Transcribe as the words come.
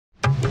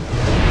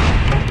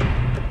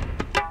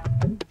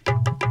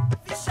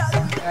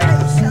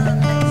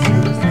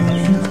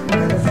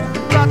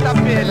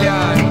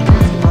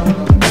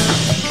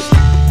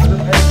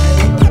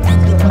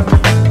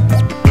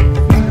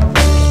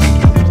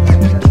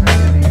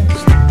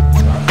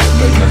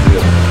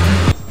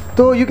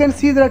तो you can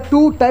see there are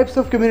two types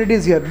of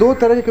communities here. दो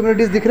तरह के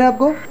communities दिख रहे हैं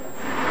आपको.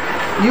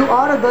 You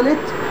are a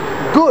Dalit,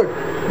 good.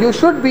 You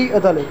should be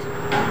a Dalit.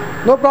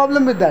 No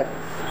problem with that.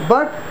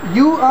 But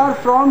you are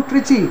from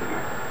Trichy,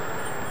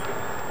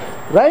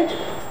 right?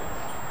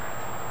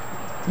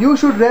 You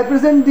should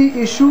represent the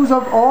issues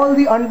of all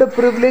the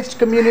underprivileged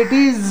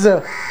communities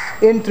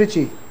in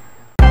Trichy.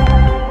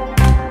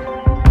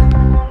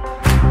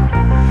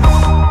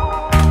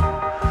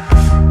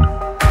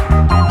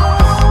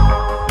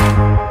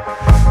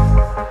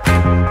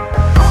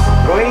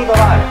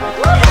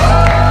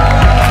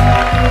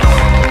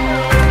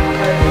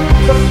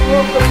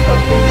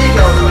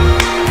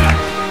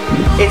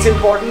 It's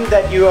important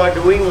that you are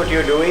doing what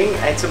you're doing.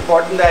 It's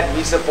important that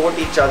we support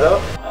each other.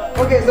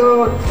 Okay,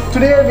 so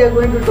today we are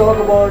going to talk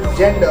about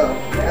gender.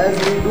 As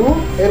we do,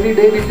 every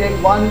day we take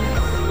one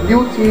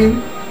new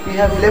theme. We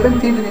have 11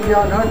 themes in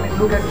India Unheard. We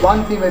look at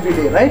one theme every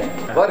day, right?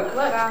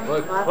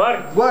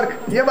 Work.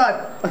 ये बात.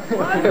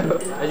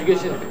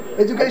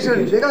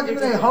 Education. देखा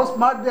कितने how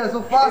smart they are,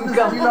 so fast this is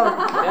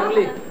out.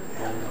 Family.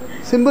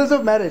 Symbols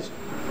of marriage.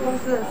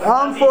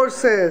 Armed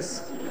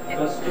forces.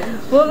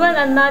 Women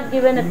are not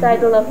given a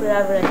title of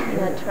reverend in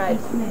our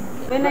tribes.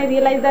 When I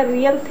realized the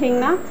real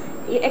thing,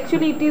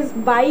 actually it is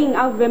buying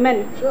of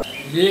women.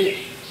 ये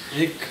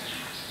एक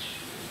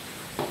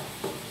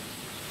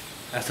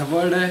ऐसा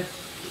word है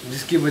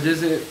जिसकी वजह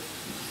से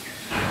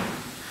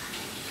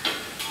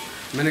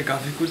मैंने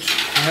काफ़ी कुछ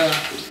किया,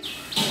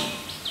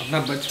 अपना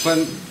बचपन,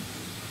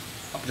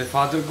 अपने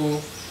फादर को,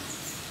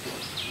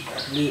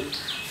 अपनी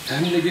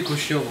फैमिली की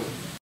खुशियों को.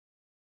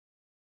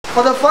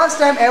 For the first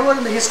time ever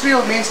in the history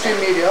of mainstream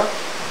media,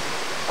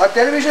 a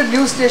television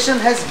news station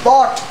has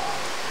bought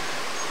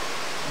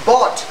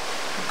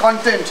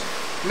content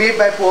made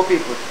by poor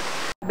people.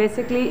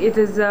 Basically, it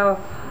is a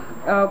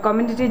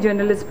community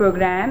journalist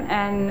program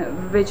and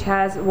which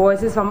has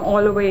voices from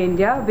all over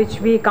India,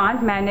 which we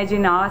can't manage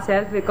in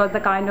ourselves because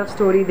the kind of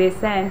story they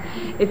send,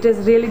 it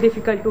is really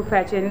difficult to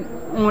fetch in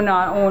on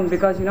our own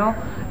because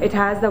it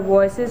has the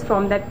voices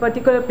from that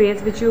particular place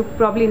which you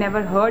probably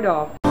never heard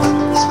of.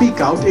 Speak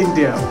Out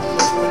India.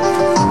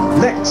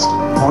 Next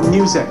on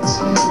News X.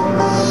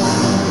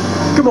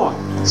 Come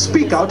on,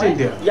 Speak Out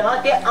India.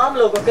 यहाँ के आम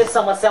लोगों के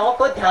समस्याओं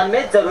को ध्यान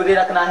में जरूरी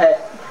रखना है.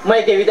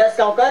 मैं देवीदास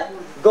गांवकर,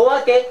 गोवा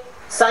के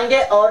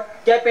सांगे और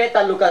कैपे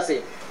तालुका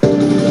से.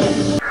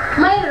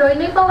 मैं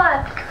रोहिणी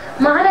पवार,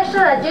 महाराष्ट्र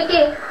राज्य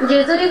के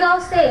जेजुरी गांव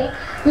से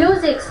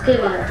न्यूज़ एक्स के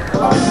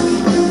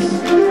लिए.